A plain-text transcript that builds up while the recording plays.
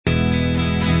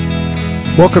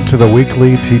Welcome to the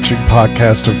weekly teaching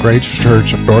podcast of Grace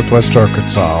Church of Northwest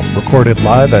Arkansas, recorded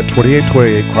live at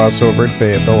 2828 Crossover in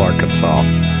Fayetteville, Arkansas.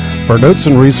 For notes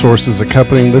and resources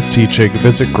accompanying this teaching,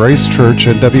 visit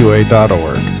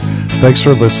gracechurchnwa.org. Thanks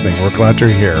for listening. We're glad you're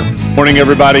here. Morning,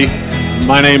 everybody.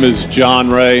 My name is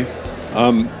John Ray.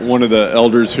 I'm one of the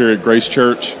elders here at Grace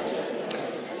Church.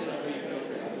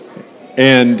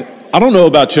 And I don't know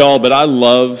about y'all, but I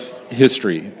love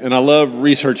history, and I love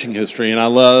researching history, and I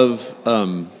love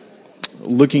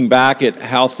looking back at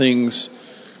how things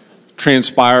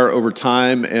transpire over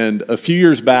time. And a few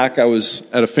years back, I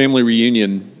was at a family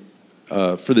reunion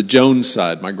for the Jones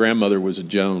side. My grandmother was a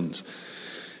Jones,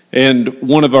 and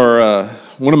one of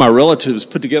my relatives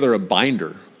put together a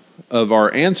binder of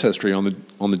our ancestry on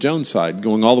the Jones side,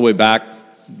 going all the way back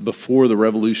before the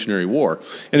Revolutionary War.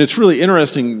 And it's really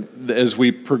interesting as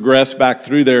we progress back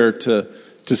through there to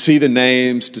see the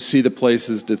names, to see the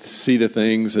places, to see the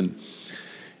things. And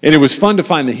it was fun to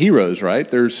find the heroes, right?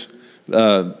 There's,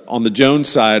 on the Jones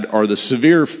side are the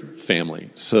Sevier family.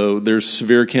 So there's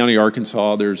Sevier County,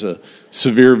 Arkansas. There's a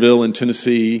Sevierville in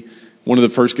Tennessee. One of the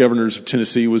first governors of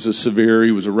Tennessee was a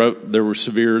Sevier. There were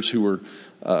Seviers who were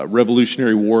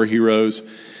Revolutionary War heroes.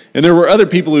 And there were other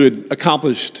people who had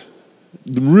accomplished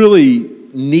really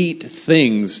neat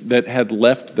things that had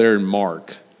left their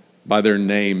mark by their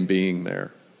name being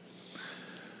there.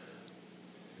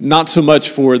 Not so much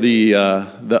for the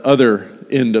other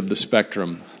end of the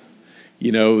spectrum,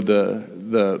 you know,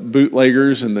 the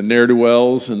bootleggers and the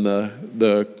ne'er-do-wells and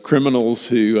the criminals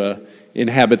who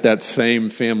inhabit that same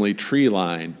family tree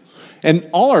line. And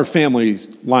all our family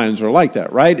lines are like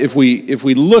that, right? If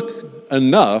we look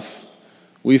enough,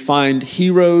 we find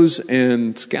heroes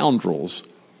and scoundrels.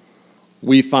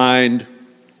 We find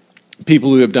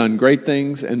people who have done great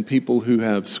things and people who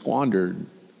have squandered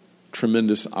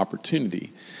tremendous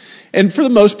opportunity. And for the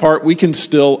most part, we can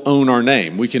still own our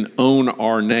name. We can own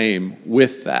our name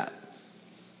with that.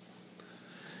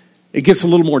 It gets a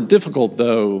little more difficult,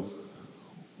 though,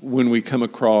 when we come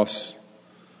across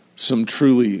some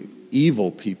truly evil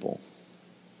people.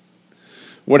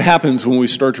 What happens when we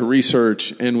start to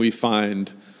research and we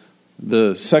find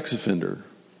the sex offender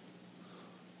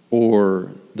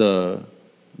or the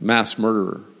mass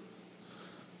murderer?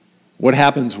 What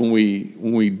happens when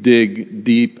we dig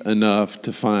deep enough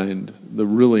to find the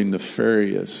really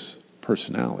nefarious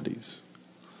personalities?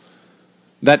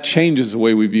 That changes the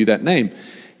way we view that name.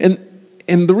 And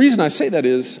the reason I say that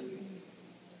is,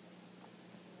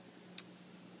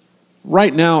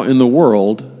 right now in the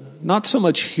world, not so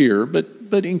much here,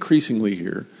 but increasingly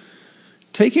here,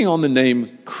 taking on the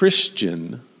name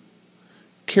Christian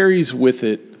carries with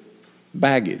it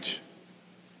baggage.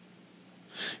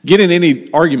 Get in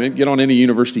any argument, get on any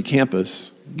university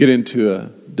campus, get into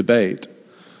a debate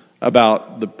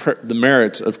about the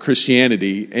merits of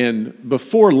Christianity, and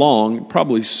before long,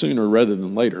 probably sooner rather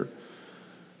than later,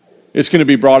 it's going to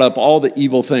be brought up all the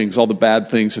evil things, all the bad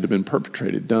things that have been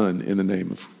perpetrated, done in the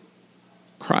name of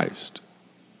Christ.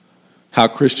 How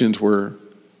Christians were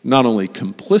not only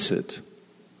complicit,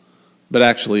 but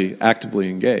actually actively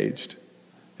engaged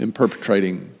in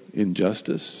perpetrating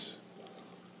injustice,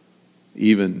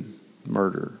 even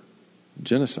murder,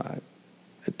 genocide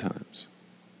at times.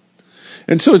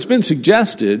 And so it's been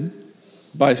suggested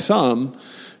by some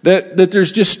that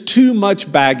there's just too much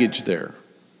baggage there.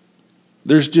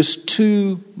 There's just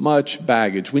too much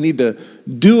baggage. We need to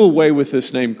do away with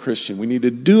this name Christian. We need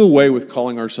to do away with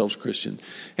calling ourselves Christian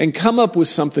and come up with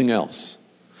something else.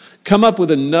 Come up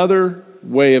with another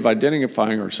way of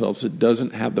identifying ourselves that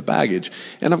doesn't have the baggage.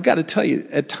 And I've got to tell you,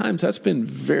 at times that's been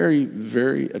very,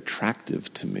 very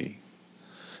attractive to me.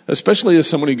 Especially as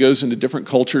someone who goes into different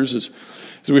cultures, as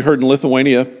we heard in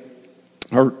Lithuania,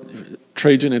 or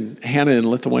Trajan and Hannah in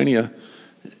Lithuania.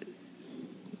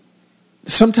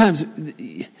 Sometimes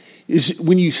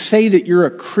when you say that you're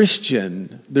a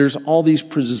Christian, there's all these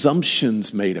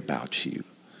presumptions made about you,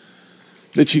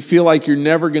 that you feel like you're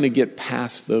never going to get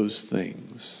past those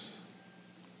things.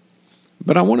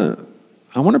 But I want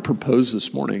to propose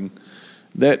this morning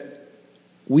that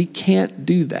we can't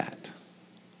do that.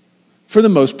 For the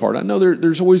most part, I know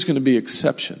there's always going to be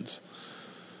exceptions.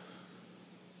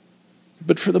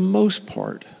 But for the most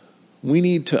part, we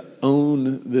need to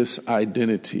own this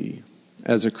identity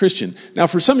as a Christian. Now,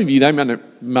 for some of you, that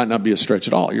might not be a stretch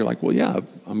at all. You're like, well, yeah,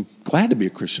 I'm glad to be a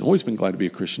Christian. Always been glad to be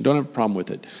a Christian. Don't have a problem with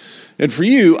it. And for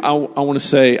you, I want to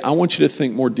say, I want you to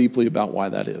think more deeply about why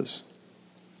that is.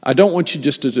 I don't want you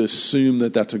just to assume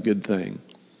that that's a good thing,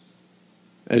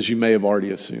 as you may have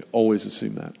always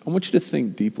assumed that. I want you to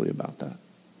think deeply about that.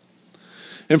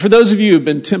 And for those of you who have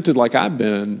been tempted like I've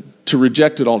been to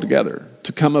reject it altogether,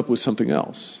 to come up with something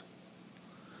else.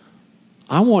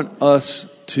 I want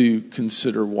us to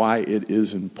consider why it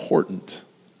is important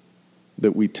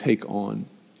that we take on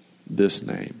this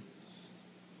name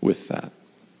with that.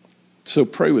 So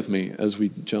pray with me as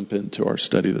we jump into our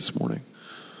study this morning.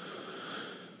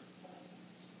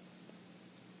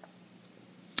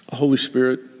 Holy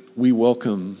Spirit, we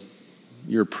welcome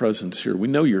your presence here. We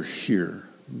know you're here,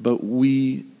 but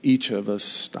we, each of us,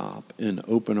 stop and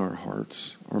open our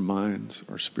hearts, our minds,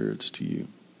 our spirits to you.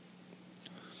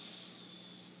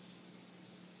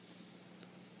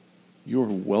 You're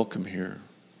welcome here.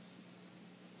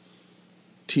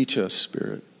 Teach us,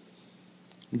 Spirit.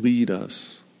 Lead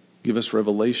us. Give us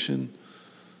revelation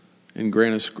and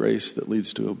grant us grace that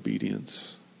leads to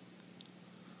obedience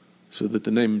so that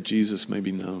the name of Jesus may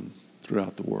be known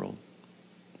throughout the world.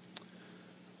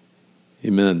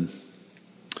 Amen.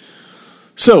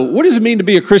 So, what does it mean to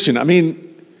be a Christian? I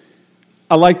mean,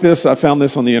 I like this. I found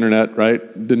this on the internet,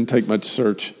 right? Didn't take much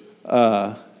search.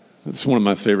 It's one of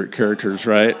my favorite characters,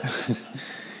 right?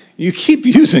 You keep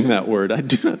using that word. I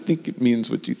do not think it means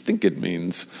what you think it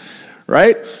means,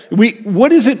 right? What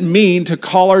does it mean to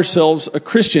call ourselves a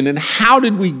Christian, and how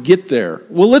did we get there?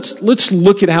 Well, let's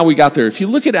look at how we got there. If you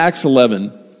look at Acts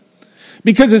 11,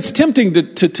 because it's tempting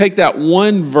to take that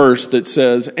one verse that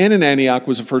says, and in Antioch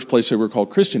was the first place they were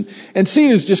called Christian, and see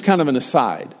it as just kind of an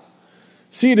aside.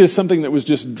 See it as something that was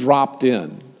just dropped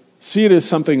in. See it as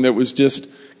something that was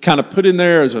just kind of put in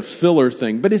there as a filler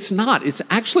thing. But it's not. It's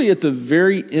actually at the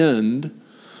very end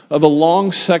of a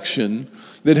long section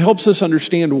that helps us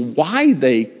understand why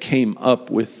they came up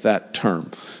with that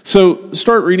term. So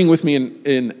start reading with me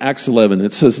in Acts 11.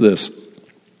 It says this.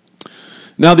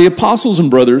 Now the apostles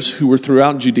and brothers who were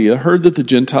throughout Judea heard that the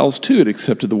Gentiles too had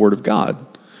accepted the word of God.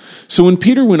 So when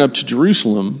Peter went up to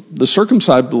Jerusalem, the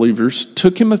circumcised believers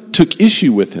took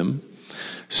issue with him,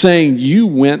 saying, "You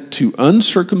went to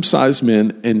uncircumcised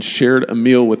men and shared a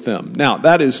meal with them." Now,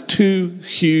 that is two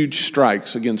huge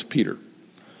strikes against Peter.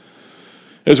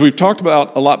 As we've talked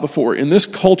about a lot before, in this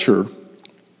culture,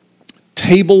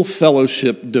 table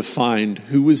fellowship defined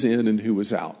who was in and who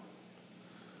was out.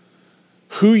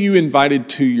 Who you invited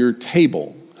to your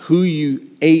table, who you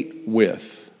ate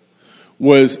with,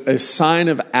 was a sign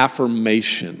of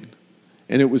affirmation,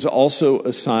 and it was also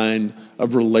a sign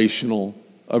of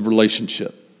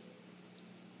relationship.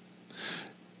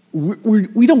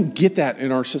 We don't get that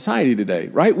in our society today,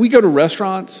 right? We go to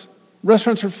restaurants.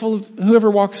 Restaurants are full of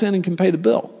whoever walks in and can pay the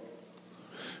bill.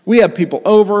 We have people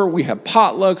over. We have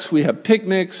potlucks. We have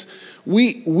picnics.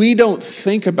 We don't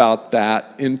think about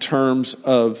that in terms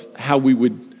of how we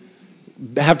would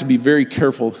have to be very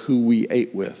careful who we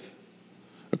ate with,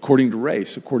 according to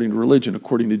race, according to religion,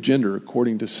 according to gender,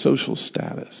 according to social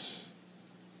status.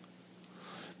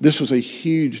 This was a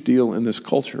huge deal in this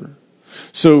culture.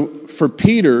 So for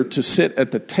Peter to sit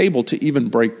at the table, to even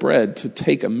break bread, to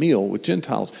take a meal with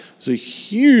Gentiles, was a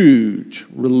huge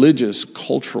religious,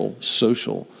 cultural,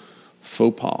 social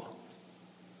faux pas.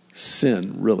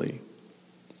 Sin, really.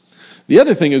 The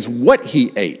other thing is what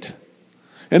he ate.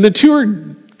 And the two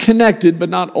are connected, but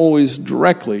not always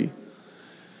directly.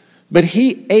 But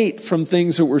he ate from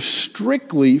things that were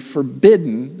strictly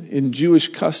forbidden in Jewish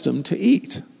custom to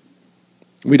eat.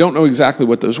 We don't know exactly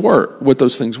what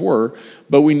those things were,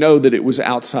 but we know that it was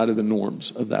outside of the norms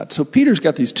of that. So Peter's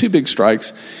got these two big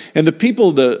strikes, and the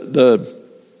people, the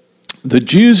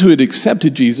Jews who had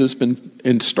accepted Jesus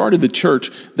and started the church,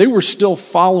 they were still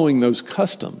following those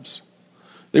customs.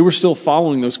 They were still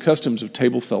following those customs of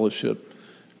table fellowship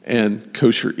and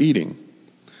kosher eating.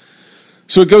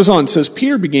 So it goes on, it says,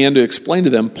 Peter began to explain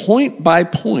to them point by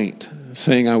point,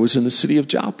 saying, "I was in the city of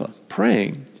Joppa,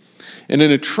 praying. And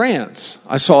in a trance,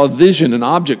 I saw a vision, an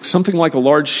object, something like a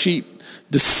large sheet,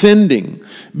 descending,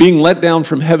 being let down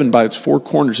from heaven by its four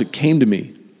corners. It came to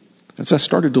me. As I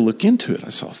started to look into it, I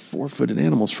saw four-footed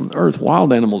animals from the earth,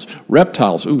 wild animals,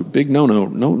 reptiles. Ooh, big no-no.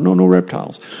 No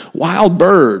reptiles. Wild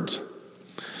birds.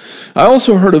 I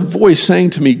also heard a voice saying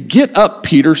to me, 'Get up,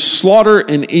 Peter, slaughter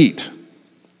and eat.'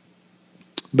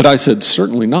 But I said,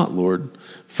 'Certainly not, Lord,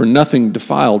 for nothing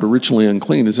defiled or ritually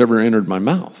unclean has ever entered my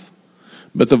mouth.'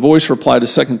 But the voice replied a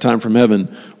second time from heaven,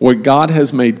 'What God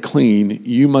has made clean,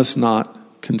 you must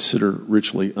not consider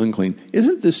ritually unclean.'"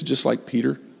 Isn't this just like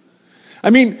Peter? I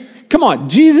mean, come on,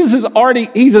 Jesus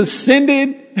he's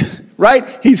ascended, right?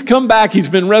 He's come back, he's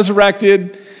been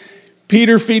resurrected.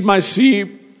 Peter, feed my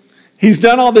sheep. He's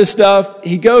done all this stuff.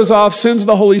 He goes off, sends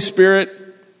the Holy Spirit,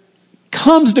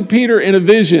 comes to Peter in a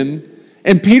vision,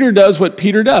 and Peter does what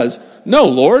Peter does. "No,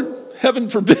 Lord, heaven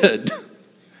forbid."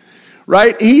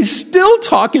 Right? He's still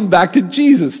talking back to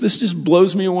Jesus. This just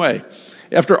blows me away.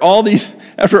 After all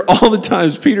the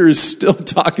times, Peter is still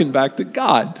talking back to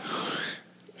God.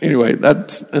 Anyway,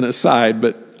 that's an aside,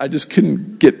 but I just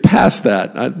couldn't get past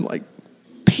that. I'm like,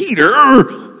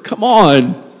 Peter, come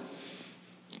on.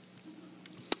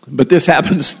 But this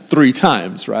happens 3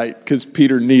 times, right? Because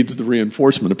Peter needs the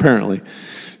reinforcement, apparently.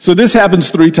 So this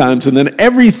happens 3 times, and then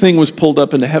everything was pulled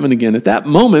up into heaven again. At that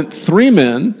moment, 3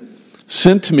 men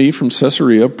sent to me from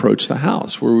Caesarea approached the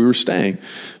house where we were staying.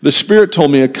 The Spirit told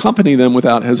me, accompany them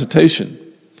without hesitation.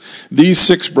 These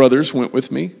 6 brothers went with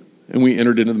me, and we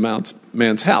entered into the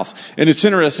man's house. And it's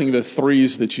interesting, the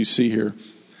 3s that you see here.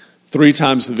 3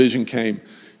 times the vision came.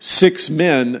 6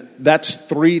 men, that's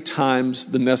 3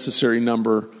 times the necessary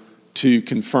number to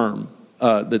confirm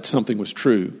that something was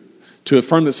true. To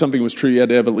affirm that something was true, you had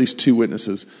to have at least 2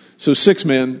 witnesses. So 6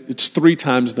 men, it's 3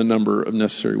 times the number of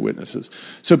necessary witnesses.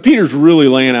 So Peter's really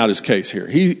laying out his case here.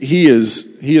 He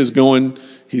is going,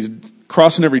 he's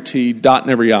crossing every T, dotting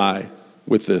every I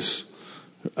with this.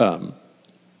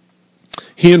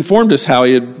 He informed us how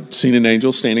he had seen an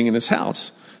angel standing in his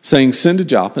house, saying, send to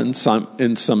Joppa and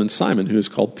summon Simon, who is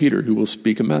called Peter, who will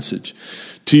speak a message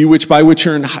to you, by which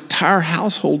your entire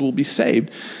household will be saved.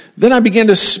 Then I began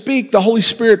to speak. The Holy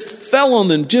Spirit fell on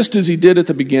them just as he did at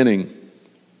the beginning.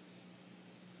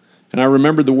 And I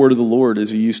remembered the word of the Lord as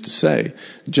he used to say,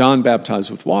 John baptized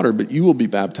with water, but you will be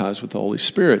baptized with the Holy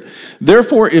Spirit.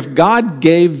 Therefore, if God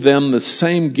gave them the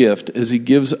same gift as he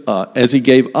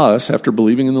gave us after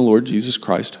believing in the Lord Jesus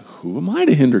Christ, who am I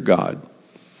to hinder God?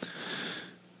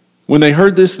 When they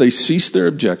heard this, they ceased their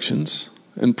objections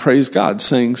and praised God,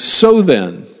 saying, so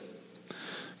then,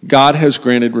 God has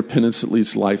granted repentance that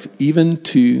leads to life, even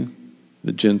to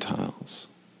the Gentiles.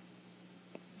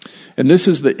 And this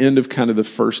is the end of kind of the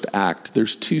first act.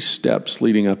 There's 2 steps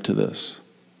leading up to this.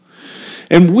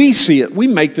 And we see it. We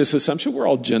make this assumption. We're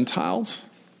all Gentiles.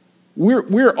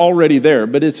 We're already there.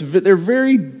 But they're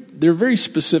very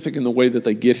specific in the way that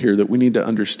they get here that we need to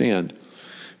understand.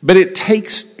 But it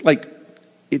takes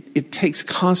it takes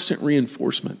constant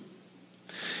reinforcement.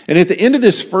 And at the end of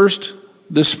this first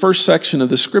section of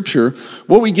the scripture,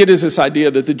 what we get is this idea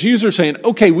that the Jews are saying,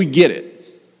 okay, we get it.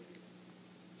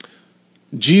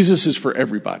 Jesus is for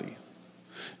everybody.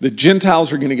 The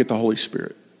Gentiles are going to get the Holy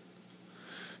Spirit.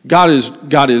 God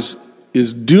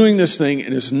is doing this thing,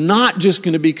 and it's not just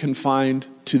going to be confined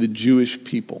to the Jewish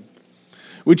people,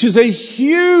 which is a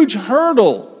huge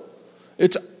hurdle.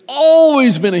 It's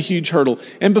always been a huge hurdle.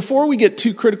 And before we get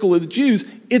too critical of the Jews,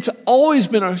 it's always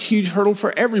been a huge hurdle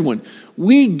for everyone.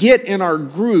 We get in our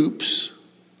groups,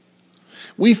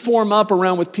 we form up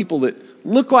around with people that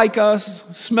look like us,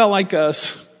 smell like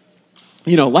us,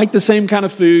 like the same kind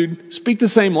of food, speak the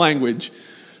same language,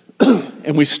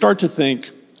 and we start to think,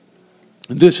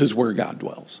 this is where God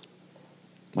dwells.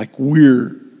 Like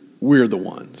we're the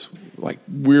ones, like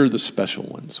we're the special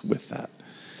ones with that.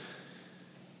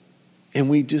 And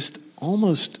we just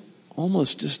almost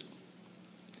just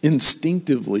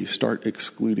instinctively start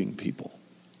excluding people.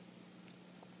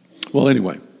 Well,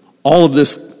 anyway, all of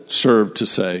this served to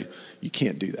say, you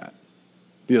can't do that.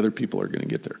 The other people are going to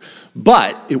get there.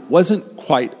 But it wasn't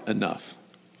quite enough.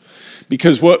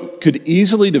 Because what could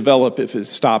easily develop if it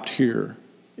stopped here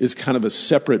is kind of a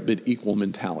separate but equal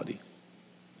mentality.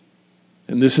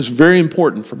 And this is very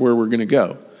important for where we're going to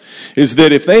go. Is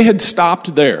that if they had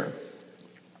stopped there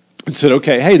and said,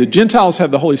 okay, hey, the Gentiles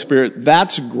have the Holy Spirit,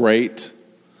 that's great.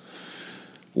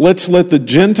 Let's let the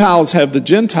Gentiles have the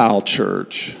Gentile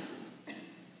church.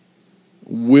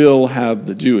 We'll have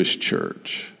the Jewish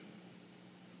church.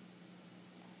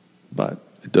 But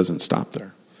it doesn't stop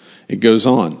there. It goes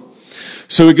on.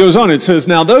 So it goes on. It says,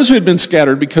 now those who had been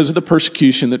scattered because of the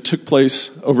persecution that took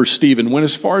place over Stephen went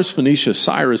as far as Phoenicia,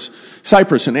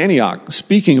 Cyprus, and Antioch,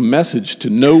 speaking a message to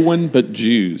no one but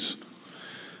Jews.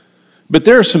 But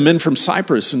there are some men from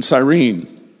Cyprus and Cyrene.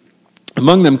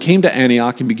 Among them came to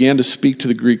Antioch and began to speak to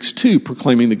the Greeks too,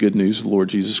 proclaiming the good news of the Lord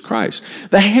Jesus Christ.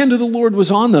 The hand of the Lord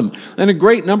was on them, and a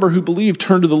great number who believed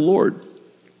turned to the Lord.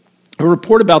 A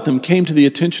report about them came to the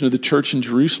attention of the church in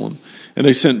Jerusalem, and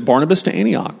they sent Barnabas to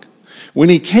Antioch. When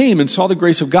he came and saw the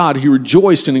grace of God, he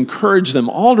rejoiced and encouraged them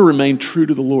all to remain true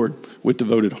to the Lord with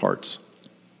devoted hearts.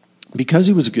 Because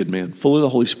he was a good man, full of the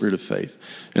Holy Spirit of faith,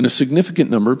 and a significant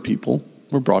number of people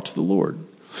were brought to the Lord.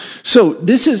 So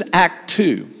this is Act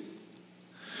 2.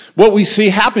 What we see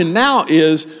happen now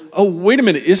is, oh, wait a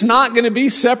minute, it's not going to be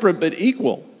separate but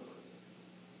equal.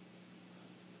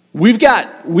 We've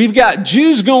got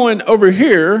Jews going over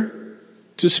here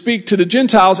to speak to the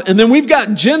Gentiles, and then we've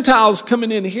got Gentiles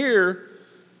coming in here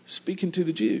speaking to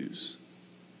the Jews.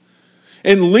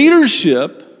 And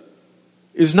leadership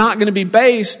is not going to be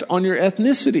based on your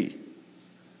ethnicity.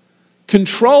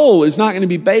 control is not going to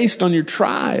be based on your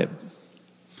tribe.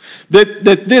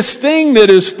 That this thing that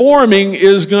is forming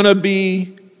is going to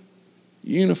be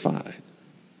unified.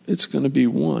 It's going to be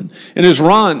one. And as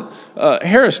Ron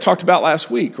Harris talked about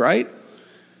last week, right?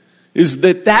 Is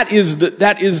that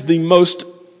is the most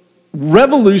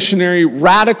revolutionary,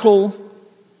 radical,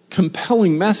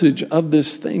 compelling message of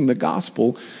this thing, the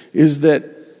gospel, is that,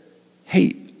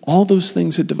 hey, all those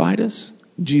things that divide us,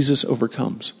 Jesus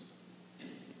overcomes.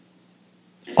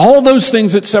 All those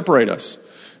things that separate us,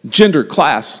 gender,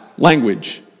 class,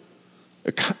 language,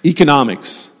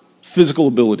 economics, physical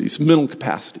abilities, mental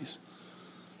capacities.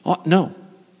 No,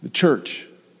 the church,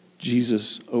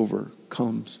 Jesus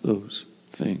overcomes those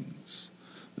things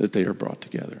that they are brought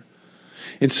together.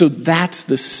 And so that's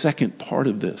the second part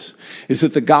of this, is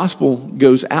that the gospel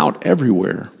goes out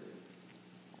everywhere,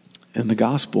 and the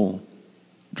gospel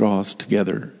draws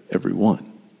together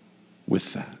everyone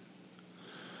with that.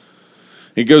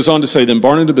 It goes on to say, then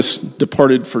Barnabas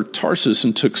departed for Tarsus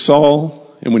and took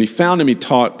Saul, and when he found him, he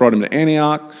brought him to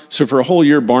Antioch. So for a whole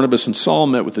year, Barnabas and Saul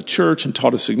met with the church and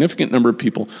taught a significant number of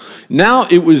people. Now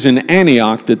it was in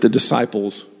Antioch that the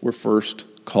disciples were first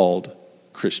called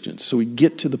Christians. So we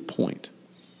get to the point.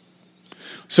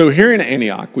 So here in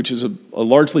Antioch, which is a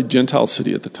largely Gentile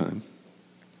city at the time,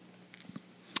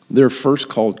 they're first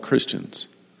called Christians.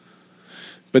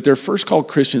 But they're first called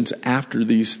Christians after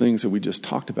these things that we just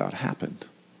talked about happened.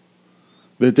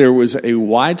 That there was a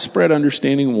widespread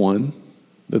understanding, one,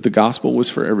 that the gospel was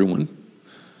for everyone.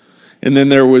 And then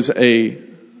there was a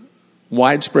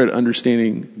widespread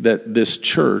understanding that this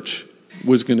church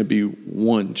was going to be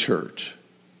one church.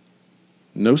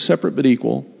 No separate but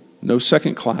equal, no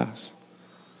second class,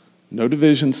 no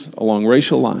divisions along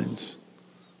racial lines,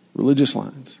 religious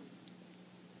lines.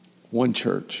 One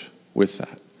church with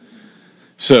that.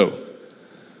 So,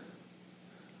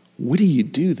 what do you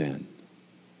do then?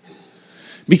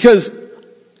 Because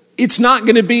it's not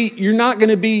going to be, you're not going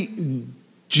to be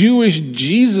Jewish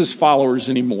Jesus followers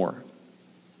anymore.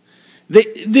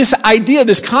 This idea,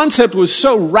 this concept was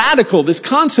so radical, this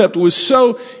concept was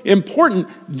so important,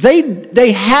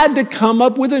 they had to come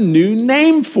up with a new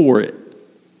name for it.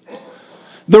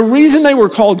 The reason they were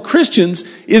called Christians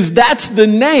is that's the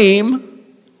name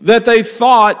that they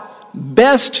thought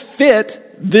best fit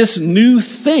this new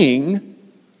thing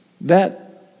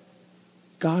that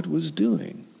God was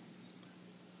doing.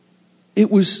 It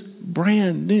was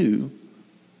brand new.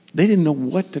 They didn't know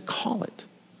what to call it.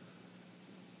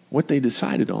 What they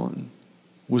decided on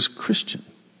was Christian.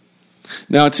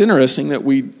 Now, it's interesting that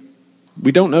we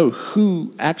don't know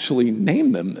who actually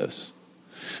named them this.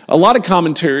 A lot of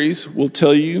commentaries will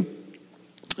tell you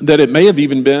that it may have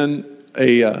even been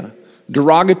a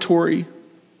derogatory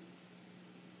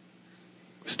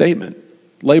statement,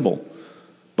 label,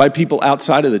 by people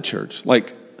outside of the church.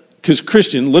 Like, because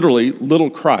Christian, literally, little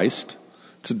Christ,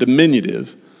 it's a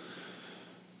diminutive,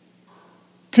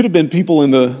 could have been people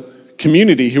in the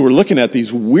community who were looking at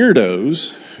these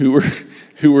weirdos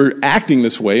who were acting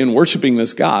this way and worshiping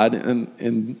this God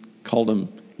and called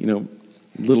them,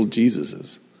 little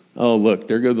Jesuses. Oh, look,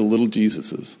 there go the little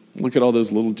Jesuses. Look at all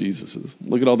those little Jesuses.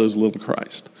 Look at all those little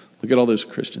Christ. Look at all those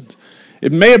Christians.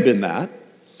 It may have been that.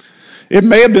 It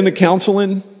may have been the council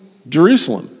in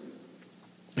Jerusalem.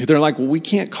 They're like, well, we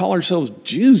can't call ourselves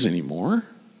Jews anymore.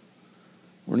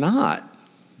 We're not.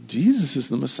 Jesus is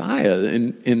the Messiah.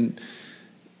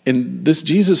 And this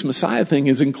Jesus Messiah thing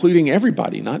is including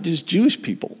everybody, not just Jewish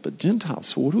people, but Gentiles.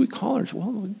 So what do we call ourselves?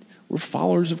 Well, we're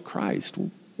followers of Christ.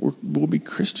 We'll be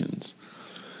Christians.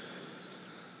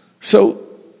 So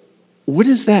what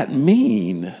does that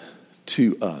mean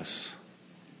to us?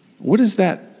 What does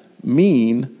that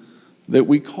mean that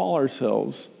we call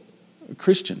ourselves a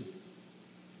Christian?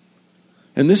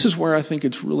 And this is where I think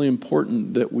it's really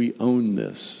important that we own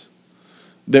this.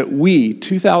 That we,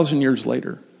 2,000 years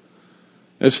later,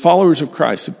 as followers of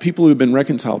Christ, people who have been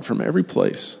reconciled from every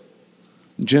place,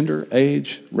 gender,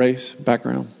 age, race,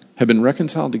 background, have been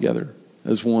reconciled together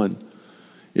as one,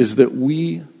 is that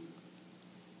we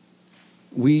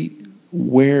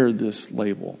wear this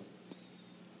label.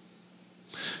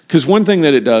 Because one thing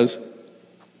that it does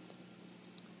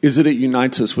is that it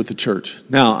unites us with the church.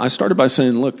 Now, I started by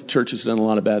saying, look, the church has done a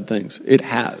lot of bad things. It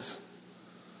has.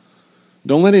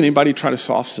 Don't let anybody try to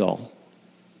soft sell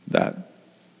that.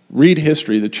 Read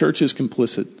history. The church is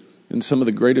complicit in some of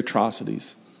the great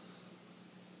atrocities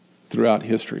throughout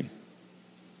history.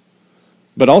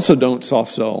 But also don't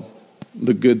soft sell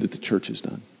the good that the church has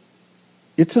done.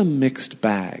 It's a mixed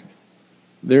bag.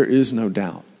 There is no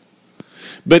doubt.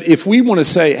 But if we want to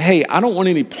say, hey, I don't want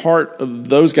any part of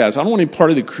those guys. I don't want any part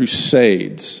of the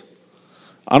Crusades.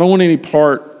 I don't want any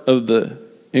part of the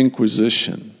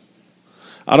Inquisition.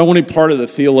 I don't want to be part of the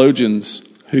theologians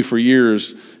who for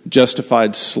years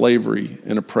justified slavery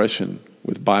and oppression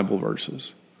with Bible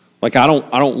verses. Like, I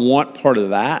don't want part of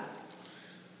that.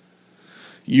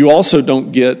 You also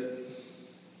don't get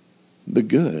the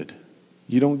good.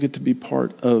 You don't get to be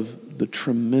part of the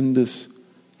tremendous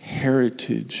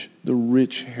heritage, the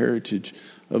rich heritage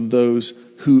of those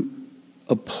who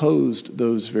opposed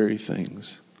those very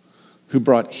things, who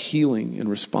brought healing in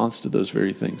response to those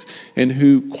very things, and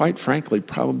who, quite frankly,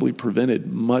 probably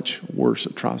prevented much worse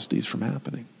atrocities from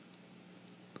happening.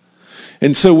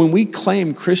 And so when we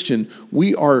claim Christian,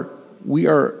 we are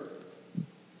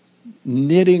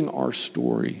knitting our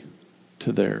story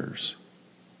to theirs.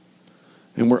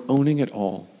 And we're owning it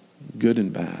all, good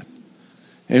and bad.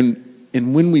 And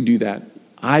when we do that,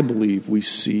 I believe we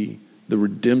see the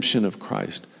redemption of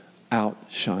Christ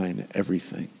outshine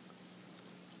everything.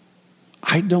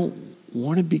 I don't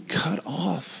want to be cut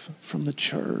off from the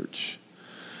church.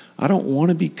 I don't want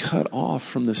to be cut off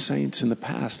from the saints in the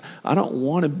past. I don't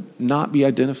want to not be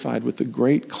identified with the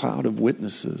great cloud of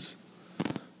witnesses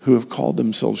who have called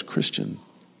themselves Christian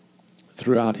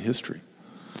throughout history.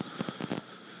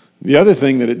 The other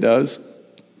thing that it does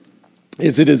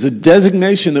is it is a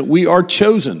designation that we are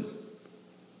chosen.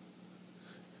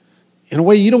 In a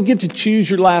way, you don't get to choose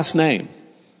your last name.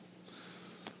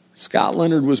 Scott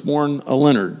Leonard was born a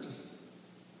Leonard.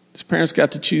 His parents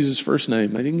got to choose his first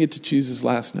name. They didn't get to choose his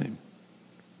last name.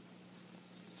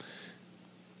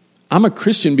 I'm a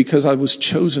Christian because I was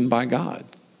chosen by God.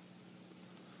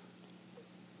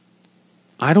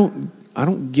 I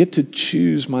don't get to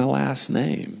choose my last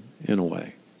name in a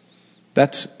way.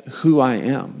 That's who I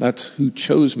am. That's who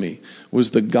chose me.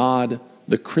 Was the God,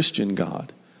 the Christian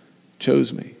God,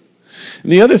 chose me.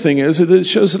 And the other thing is that it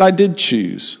shows that I did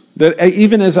choose. That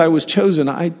even as I was chosen,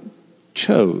 I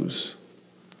chose.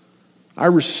 I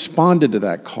responded to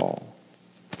that call.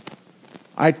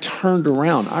 I turned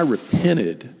around. I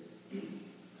repented.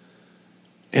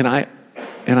 And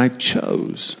I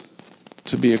chose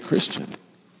to be a Christian.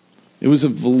 It was a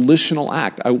volitional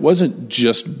act. I wasn't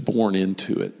just born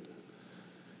into it.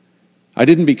 I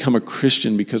didn't become a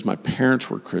Christian because my parents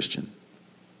were Christian.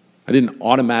 I didn't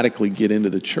automatically get into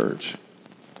the church.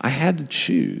 I had to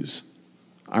choose.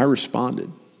 I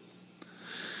responded.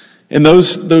 And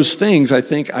those things, I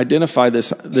think, identify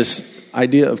this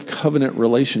idea of covenant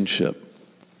relationship.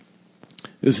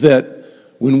 Is that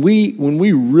when we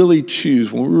really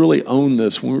choose, when we really own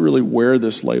this, when we really wear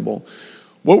this label,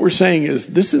 what we're saying is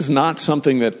this is not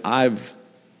something that I've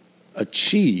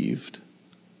achieved.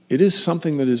 It is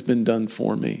something that has been done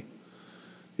for me.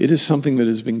 It is something that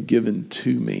has been given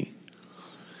to me.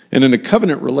 And in a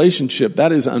covenant relationship,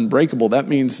 that is unbreakable. That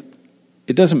means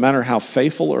it doesn't matter how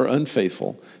faithful or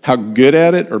unfaithful, how good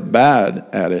at it or bad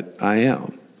at it I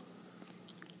am.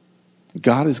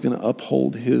 God is going to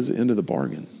uphold his end of the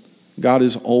bargain. God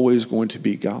is always going to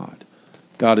be God.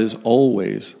 God is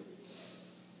always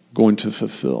going to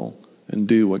fulfill and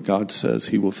do what God says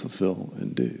he will fulfill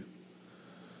and do.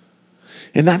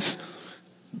 And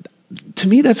to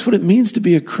me, that's what it means to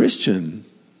be a Christian,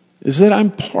 is that I'm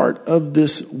part of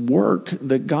this work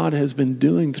that God has been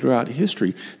doing throughout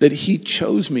history, that he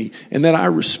chose me and that I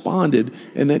responded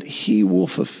and that he will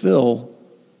fulfill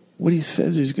what he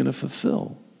says he's going to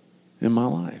fulfill in my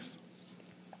life.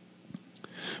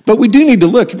 But we do need to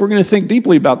look, if we're going to think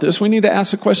deeply about this, we need to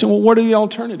ask the question, well, what are the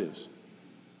alternatives?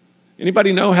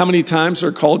 Anybody know how many times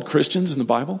they're called Christians in the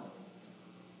Bible?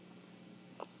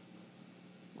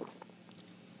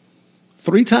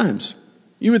 3 times.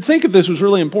 You would think if this was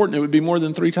really important, it would be more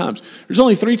than 3 times. There's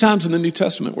only 3 times in the New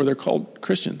Testament where they're called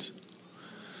Christians.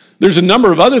 There's a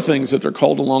number of other things that they're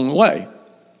called along the way.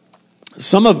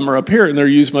 Some of them are up here and they're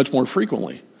used much more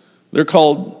frequently. They're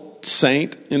called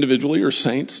saint individually or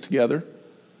saints together.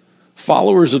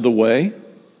 Followers of the way,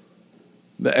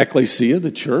 the ecclesia,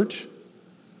 the church.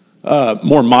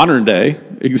 More modern day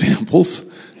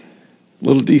examples.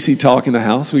 Little DC talk in the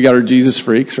house. We got our Jesus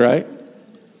freaks, right?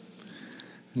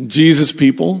 Jesus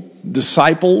people,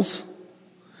 disciples.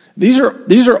 These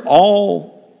are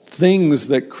all things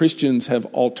that Christians have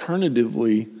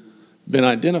alternatively been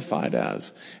identified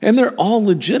as. And they're all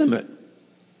legitimate.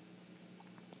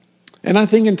 And I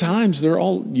think in times they're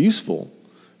all useful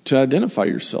to identify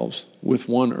yourselves with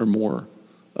one or more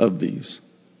of these.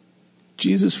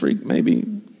 Jesus freak, maybe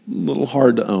a little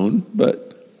hard to own, but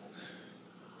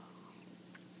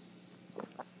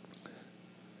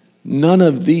none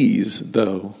of these,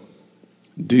 though,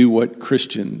 do what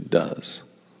Christian does.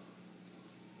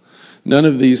 None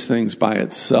of these things by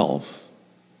itself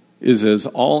is as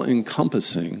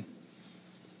all-encompassing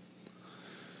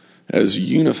as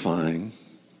unifying,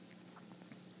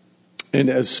 and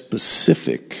as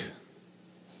specific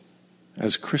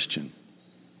as Christian.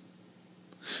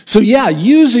 So yeah,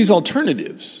 use these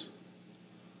alternatives,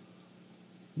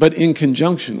 but in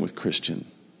conjunction with Christian,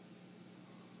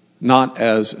 not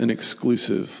as an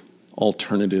exclusive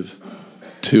alternative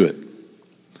to it.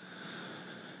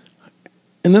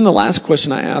 And then the last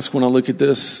question I ask when I look at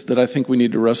this that I think we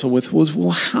need to wrestle with was,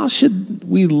 well, how should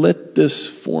we let this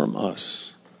form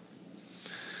us?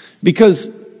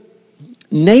 Because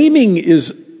naming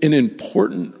is an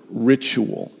important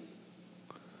ritual.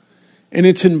 And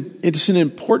it's an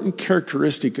important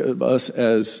characteristic of us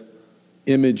as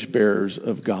image bearers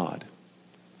of God.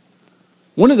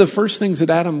 One of the first things that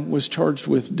Adam was charged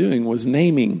with doing was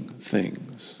naming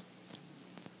things.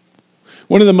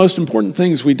 One of the most important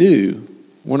things we do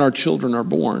when our children are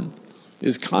born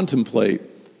is contemplate,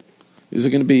 is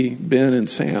it going to be Ben and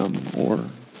Sam, or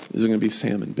is it going to be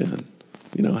Sam and Ben?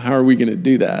 How are we going to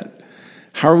do that?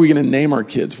 How are we going to name our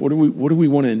kids? What do we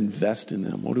want to invest in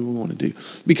them? What do we want to do?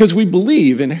 Because we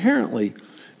believe inherently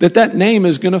that name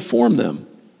is going to form them.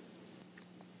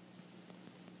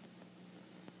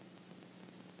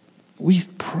 We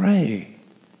pray.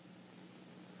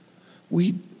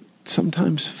 We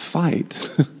sometimes fight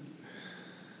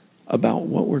about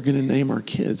what we're going to name our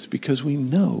kids because we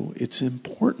know it's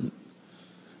important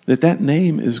that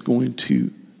name is going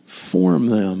to form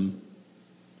them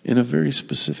in a very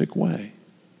specific way.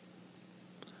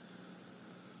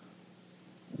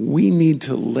 We need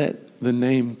to let the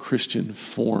name Christian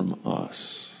form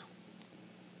us.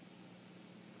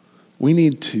 We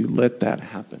need to let that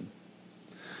happen.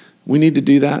 We need to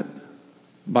do that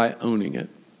by owning it.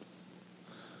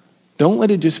 Don't let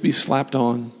it just be slapped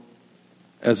on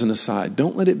as an aside.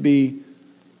 Don't let it be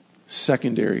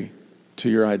secondary to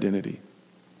your identity.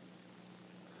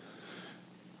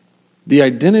 The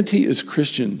identity as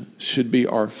Christian should be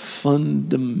our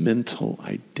fundamental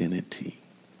identity.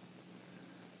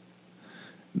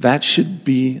 That should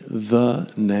be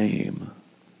the name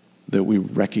that we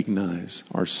recognize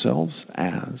ourselves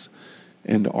as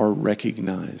and are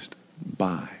recognized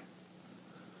by.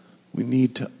 We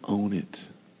need to own it.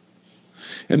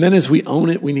 And then as we own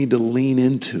it, we need to lean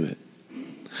into it.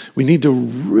 We need to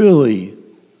really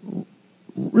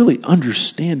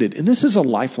understand it. And this is a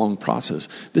lifelong process.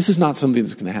 This is not something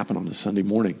that's going to happen on a Sunday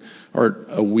morning or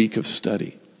a week of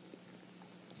study.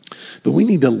 But we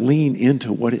need to lean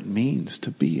into what it means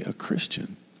to be a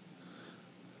Christian.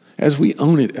 As we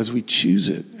own it, as we choose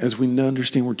it, as we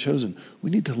understand we're chosen,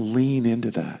 we need to lean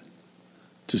into that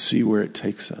to see where it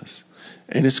takes us.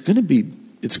 And it's going to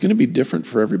be different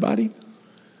for everybody,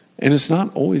 and it's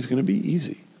not always going to be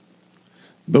easy.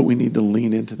 But we need to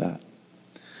lean into that.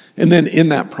 And then in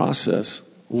that process,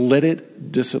 let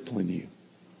it discipline you.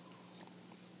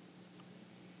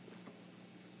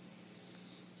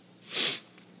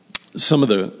 Some of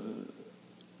the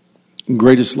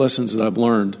greatest lessons that I've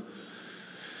learned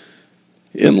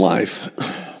in life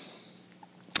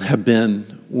have been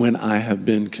when I have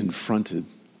been confronted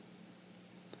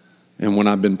and when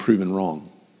I've been proven wrong,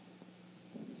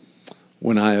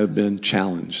 when I have been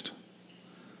challenged.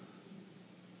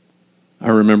 I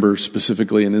remember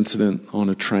specifically an incident on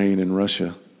a train in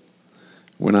Russia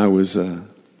when I was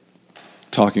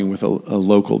talking with a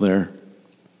local there,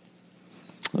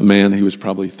 a man who was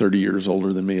probably 30 years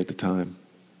older than me at the time,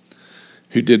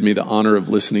 who did me the honor of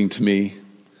listening to me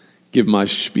give my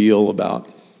spiel about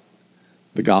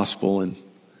the gospel and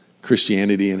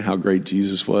Christianity and how great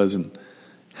Jesus was and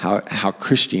how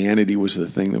Christianity was the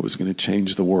thing that was going to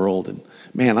change the world. And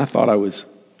man, I thought I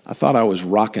was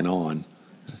rocking on.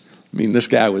 I mean, this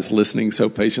guy was listening so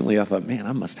patiently. I thought, man,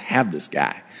 I must have this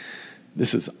guy.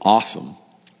 This is awesome.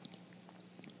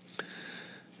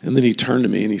 And then he turned to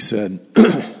me and he said,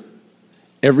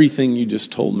 everything you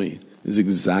just told me is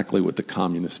exactly what the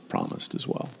communists promised as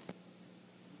well.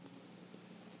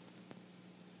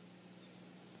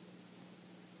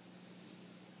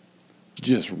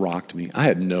 Just rocked me. I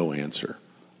had no answer.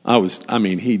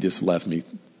 He just left me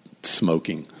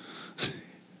smoking.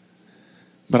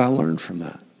 But I learned from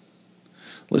that.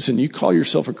 Listen, you call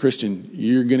yourself a Christian,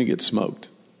 you're going to get smoked.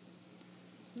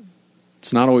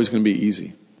 It's not always going to be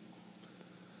easy.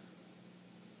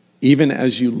 Even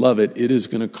as you love it, it is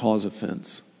going to cause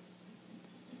offense.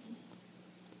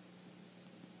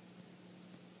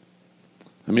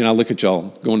 I look at y'all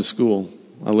going to school.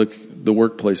 I look at the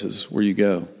workplaces where you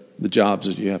go, the jobs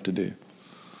that you have to do.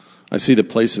 I see the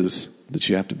places that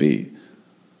you have to be.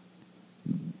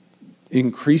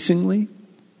 Increasingly,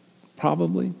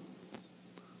 probably,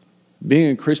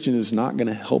 being a Christian is not going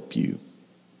to help you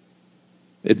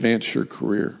advance your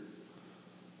career.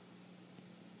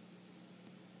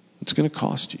 It's going to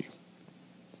cost you.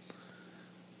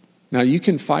 Now, you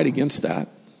can fight against that,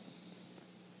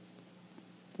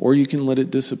 or you can let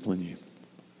it discipline you.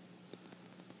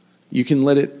 You can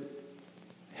let it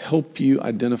help you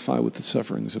identify with the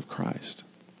sufferings of Christ.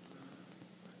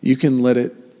 You can let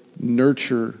it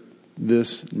nurture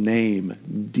this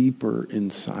name deeper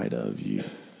inside of you.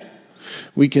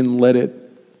 We can let it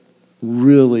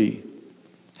really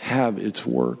have its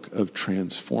work of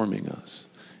transforming us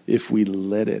if we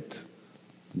let it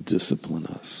discipline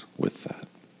us with that.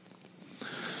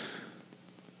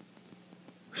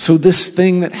 So this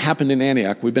thing that happened in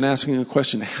Antioch, we've been asking a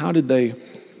question, how did the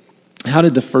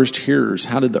first hearers,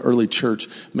 how did the early church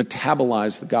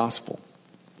metabolize the gospel?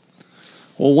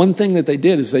 Well, one thing that they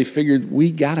did is they figured,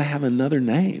 we got to have another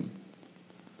name.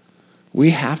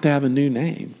 We have to have a new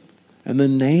name. And the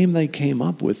name they came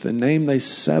up with, the name they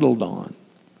settled on,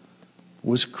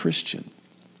 was Christian.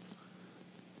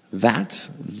 That's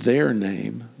their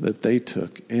name that they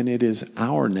took, and it is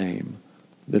our name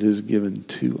that is given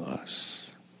to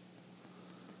us.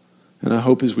 And I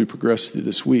hope as we progress through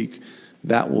this week,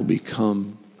 that will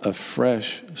become a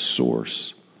fresh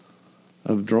source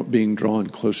of being drawn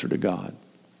closer to God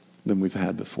than we've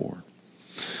had before.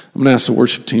 I'm going to ask the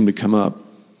worship team to come up.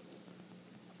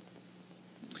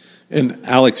 And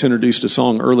Alex introduced a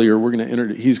song earlier.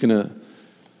 He's going to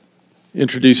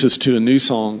introduce us to a new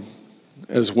song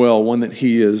as well, one that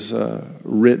he has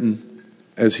written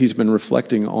as he's been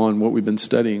reflecting on what we've been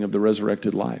studying of the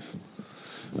resurrected life,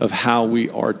 of how we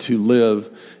are to live,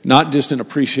 not just in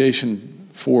appreciation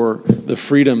for the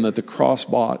freedom that the cross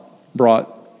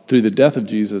brought through the death of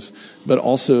Jesus, but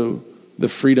also the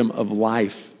freedom of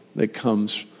life that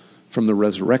comes from the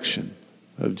resurrection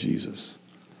of Jesus.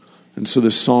 And so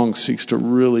this song seeks to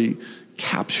really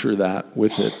capture that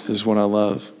with it, is what I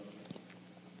love.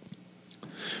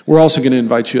 We're also going to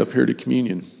invite you up here to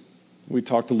communion. We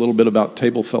talked a little bit about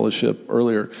table fellowship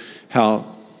earlier, how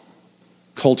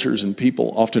cultures and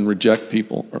people often reject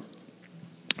people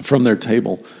from their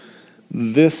table.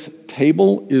 This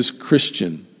table is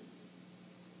Christian.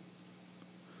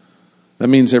 That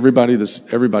means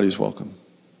everybody's welcome.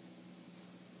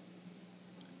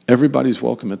 Everybody's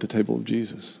welcome at the table of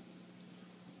Jesus.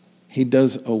 He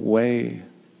does away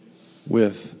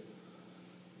with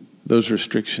those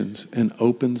restrictions and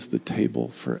opens the table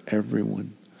for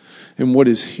everyone. And what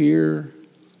is here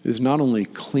is not only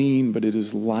clean, but it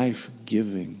is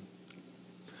life-giving.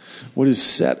 What is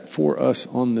set for us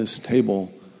on this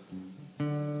table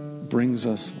brings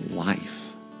us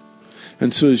life.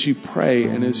 And so as you pray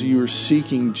and as you are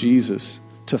seeking Jesus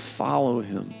to follow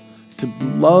him, to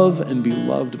love and be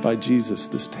loved by Jesus,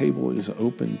 this table is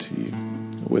open to you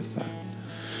with that.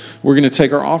 We're going to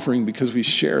take our offering because we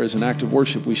share as an act of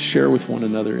worship. We share with one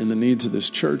another in the needs of this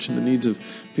church and the needs of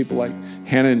people like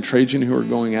Hannah and Trajan who are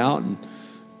going out and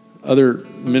other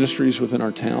ministries within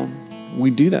our town. We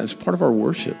do that as part of our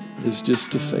worship, is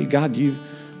just to say, God,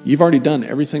 you've already done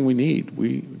everything we need.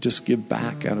 We just give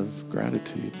back out of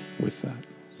gratitude with that.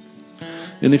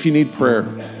 And if you need prayer,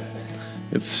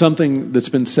 if something that's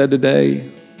been said today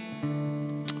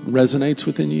resonates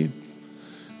within you,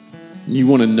 you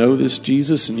want to know this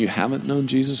Jesus and you haven't known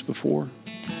Jesus before,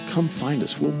 come find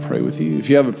us. We'll pray with you. If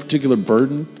you have a particular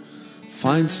burden,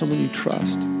 find someone you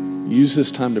trust. Use this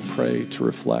time to pray, to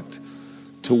reflect,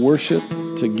 to worship,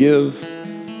 to give,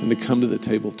 and to come to the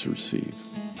table to receive.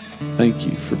 Thank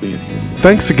you for being here.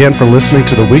 Thanks again for listening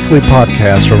to the weekly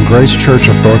podcast from Grace Church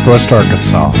of Northwest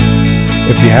Arkansas.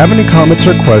 If you have any comments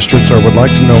or questions or would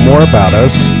like to know more about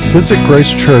us, visit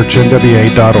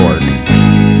gracechurchnwa.org.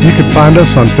 You can find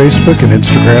us on Facebook and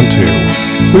Instagram too.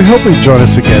 We hope you join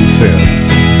us again soon.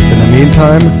 In the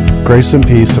meantime, grace and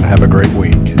peace, and have a great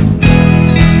week.